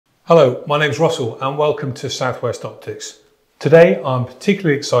Hello, my name's Russell and welcome to Southwest Optics. Today I'm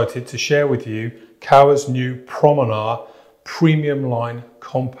particularly excited to share with you Kowa's new PROMINAR premium line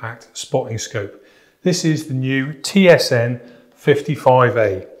compact spotting scope. This is the new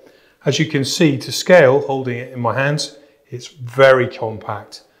TSN-55A. As you can see to scale, holding it in my hands, it's very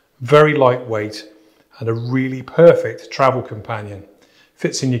compact, very lightweight and a really perfect travel companion.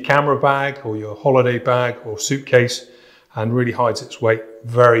 Fits in your camera bag or your holiday bag or suitcase and really hides its weight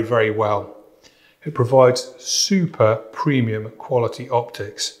very, very well. It provides super premium quality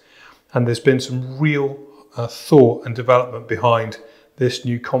optics, and there's been some real thought and development behind this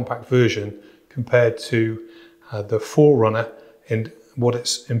new compact version compared to the forerunner in what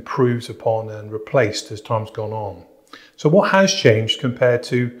it's improved upon and replaced as time's gone on. So what has changed compared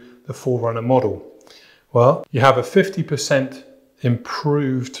to the forerunner model? Well, you have a 50%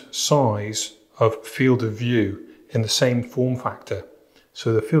 improved size of field of view in the same form factor.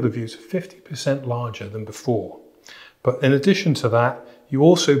 So the field of view is 50% larger than before. But in addition to that, you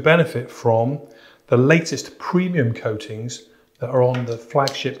also benefit from the latest premium coatings that are on the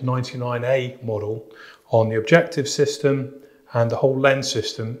flagship 99A model on the objective system and the whole lens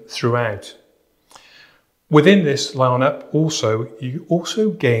system throughout. Within this lineup you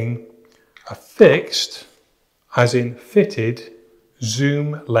also gain a fixed, as in fitted,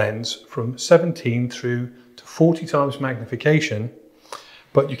 zoom lens from 17 through to 40 times magnification,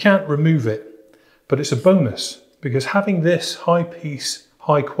 but you can't remove it. But it's a bonus because having this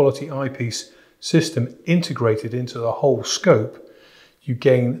high quality eyepiece system integrated into the whole scope, you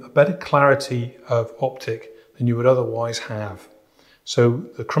gain a better clarity of optic than you would otherwise have. So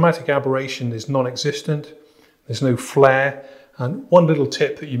the chromatic aberration is non-existent, there's no flare, and one little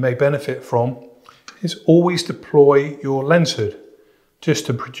tip that you may benefit from is always deploy your lens hood just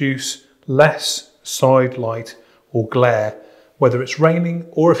to produce less side light or glare, whether it's raining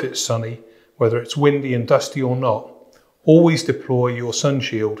or if it's sunny, whether it's windy and dusty or not. Always deploy your sun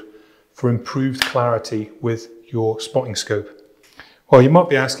shield for improved clarity with your spotting scope. Well, you might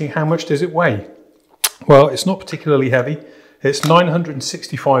be asking, how much does it weigh? Well, it's not particularly heavy. It's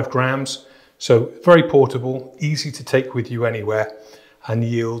 965 grams, so very portable, easy to take with you anywhere, and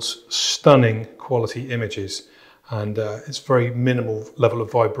yields stunning quality images. And it's very minimal level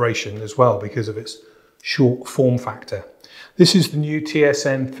of vibration as well because of its short form factor. This is the new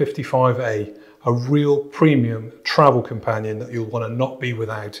TSN-55A, a real premium travel companion that you'll want to not be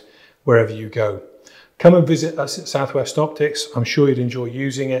without wherever you go. Come and visit us at Southwest Optics. I'm sure you'd enjoy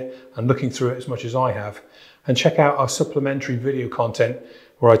using it and looking through it as much as I have. And check out our supplementary video content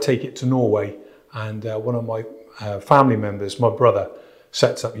where I take it to Norway, and one of my family members, my brother,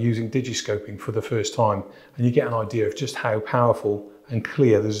 sets up using digiscoping for the first time, and you get an idea of just how powerful and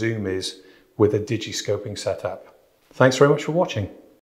clear the zoom is with a digiscoping setup. Thanks very much for watching.